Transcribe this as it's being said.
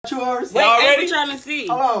Yours. Wait, Y'all April ready? trying to see.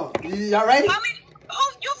 Hold on. Y'all ready?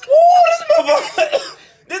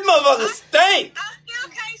 This motherfucker stink.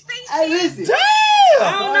 Hey, listen. Damn.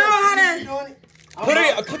 I don't know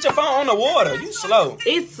how to. Put your phone on the water. You slow.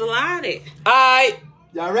 It's slotted. All right,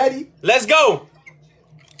 Y'all ready? let's go.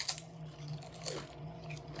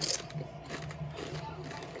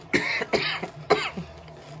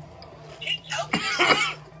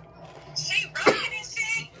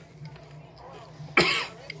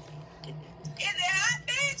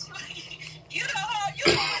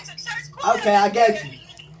 Okay, I got you.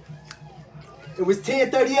 It was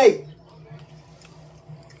 10:38.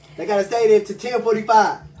 They gotta stay there to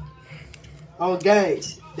 10:45 on game.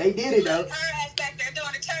 They did it though.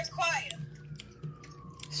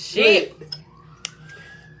 Shit.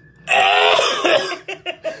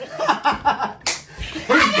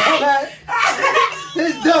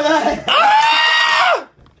 This dumbass.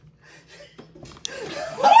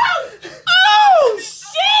 Oh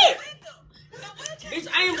shit! Bitch,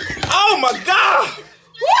 I am. Oh my god!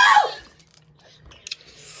 Woo!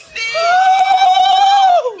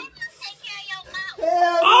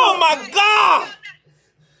 Oh my god!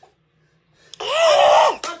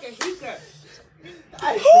 Fucking hiccup.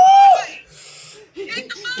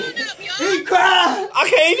 He cried. I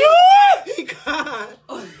can't do it! He cried.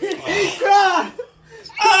 He cried.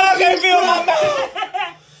 I can't feel my mouth!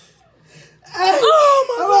 Hey, Oh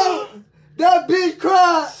my come on. That bitch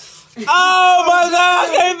cried. Oh my god,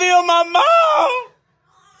 I can't feel my mouth!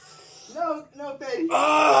 No, Betty. Oh.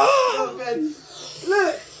 No, Betty.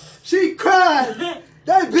 Look, she cried.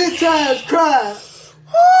 That bitch ass cried.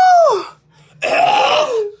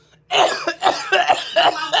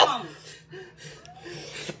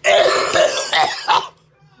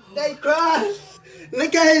 They cried.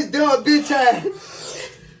 Look at his dumb bitch ass.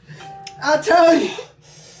 I told you.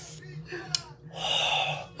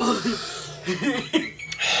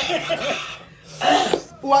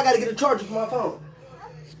 Oh, I gotta get a charger for my phone.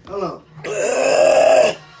 Hold on.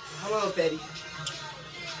 Hold on, Betty.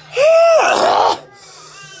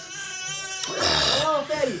 Come on,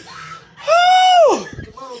 Betty.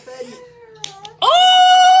 Come on, Betty.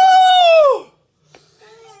 Oh!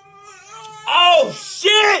 Oh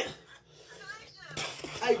shit!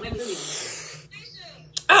 Hey, Let me see.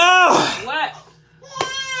 Oh! What?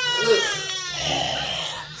 look.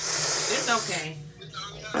 It's okay.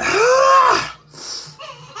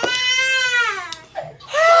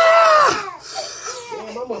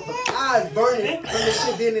 Damn, my motherfucking eyes burning from this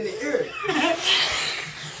shit being in the ear.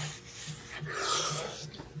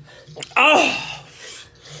 Oh!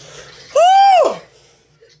 Woo!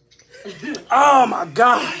 Oh my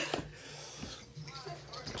god!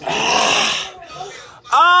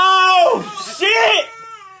 Oh shit!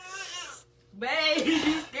 Babe,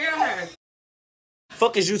 you scared her.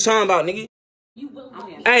 Fuck is you talking about, nigga? You will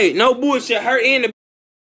win. Hey, no bullshit. Her in the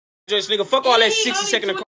just nigga. Fuck all that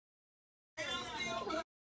 60-second.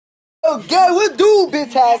 Oh, God, what do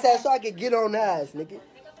bitch ass at so I can get on the ass, nigga?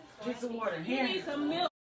 Get some water. Here. Need some milk.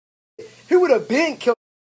 He would have been killed.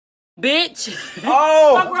 Bitch.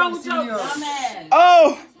 Oh! What's wrong with your dumb ass?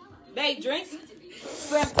 Oh! Babe, drinks.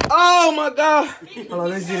 Oh my god! Hold on,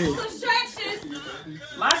 let's get it. Contractions.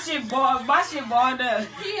 My shit balled up.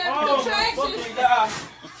 He had Oh my contractions. fucking god!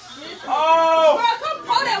 Oh! Bro, come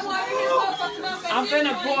pour that water in his motherfucking mouth. I'm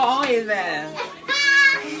finna pour on his ass.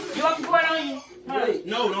 You want to pour it on you? Wait,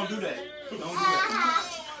 no, don't do that. Don't do that.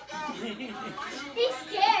 He's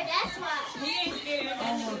scared, that's why. He ain't scared. Oh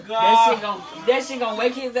my god! That shit gonna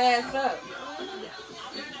wake his ass up.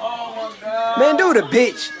 Oh my god! Man, do the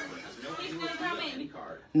bitch. He's gonna come in.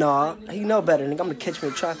 Nah, he know better, nigga. I'm gonna catch me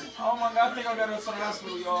in traffic. Oh my god! I think I gotta go to the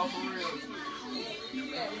hospital, y'all, for real.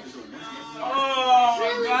 Oh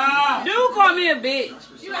my god! Dude call me a bitch.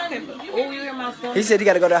 Oh, you hear my stomach? He said he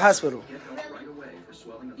gotta go to the hospital.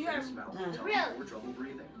 You heard me.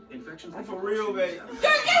 I'm for real, baby. Girl, give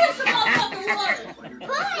him some motherfucking water.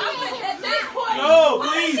 At this point. No,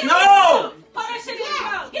 please, no! Pour that shit in his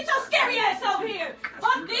mouth. Get your scary ass over here.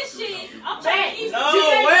 Fuck this shit. I'm trying to eat No,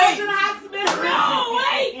 some wait. to the hospital. No,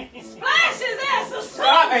 wait. Splash his ass or something.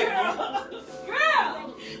 Right. Girl.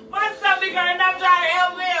 My stomach hurt and I'm trying to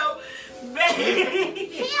help him.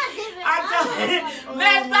 Babe. I told him,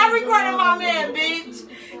 man, stop recording my man, bitch.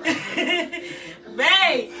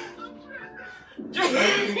 Babe.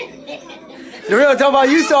 The real talk about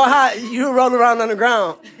you so hot, you roll around on the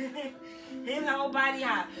ground. His whole body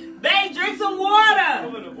hot. Babe, drink some water.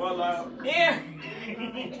 Here. He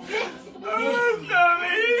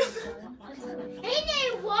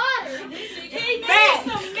need water. He needs Babe,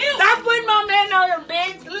 some milk. stop putting my man on your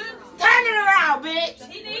bitch. Turn it around, bitch.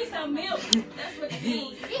 He needs some milk. That's what he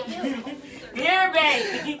needs. Here,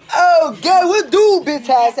 baby. Oh, God, what do bitch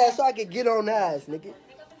ass at so I can get on the ass, nigga?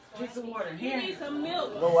 Get some water. He Here. needs some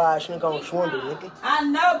milk. Go watch nigga on Schwindel, nigga. I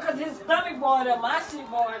know, because his stomach boiled up. My shit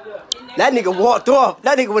boiled up. That nigga walked off.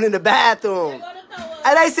 That nigga went in the bathroom.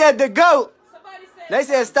 And they said the goat. Somebody said They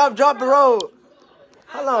said stop, drop the road.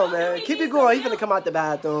 Hold on, man. Keep it going. He finna come out the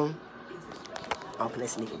bathroom. Oh,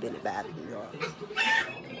 this nigga been in the bathroom, y'all.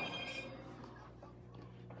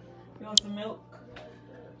 You want some milk?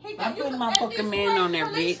 I put my fucking man on there,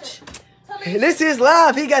 bitch. This is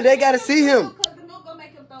live. They gotta see him.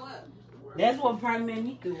 That's what probably made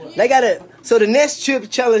me do it. They gotta. So the next trip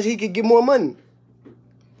challenge, he could get more money.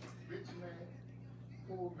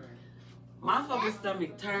 My fucking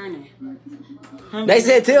stomach turning. They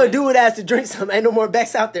said tell dude ass to drink some. Ain't no more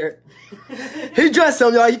backs out there. He drank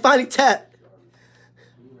some, y'all. He finally tapped.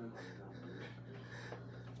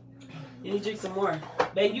 You need to drink some more.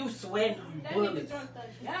 Babe, you sweating. that nigga drunk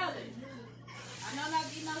the gallon. I know not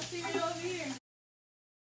getting no cereal over here.